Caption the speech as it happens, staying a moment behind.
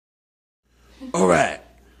All right.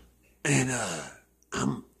 And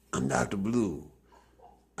I'm Dr. Blue.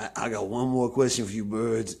 I got one more question for you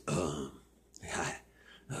birds.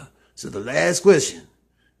 So the last question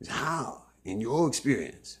is how, in your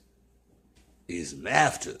experience, is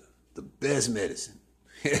laughter the best medicine?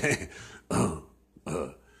 uh,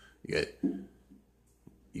 you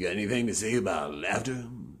got anything to say about laughter?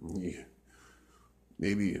 Yeah.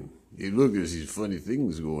 Maybe look, there's these funny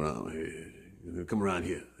things going on here. Come around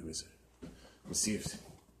here. Let me see. Let's see if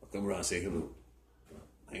I'll come around and say hello.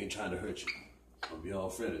 I ain't trying to hurt you. I'll be all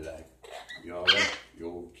friendly like. You all right?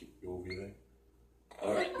 You okay there?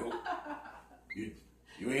 All right.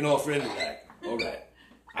 You ain't all friendly like. All right.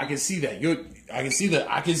 I can see that.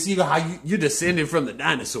 I can see how you're descended from the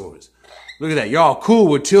dinosaurs. Look at that. Y'all cool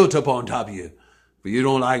with tilt up on top of you. But you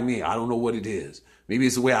don't like me. I don't know what it is. Maybe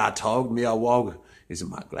it's the way I talk. Maybe I walk. Is it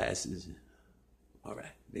my glasses? All right.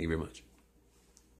 Thank you very much.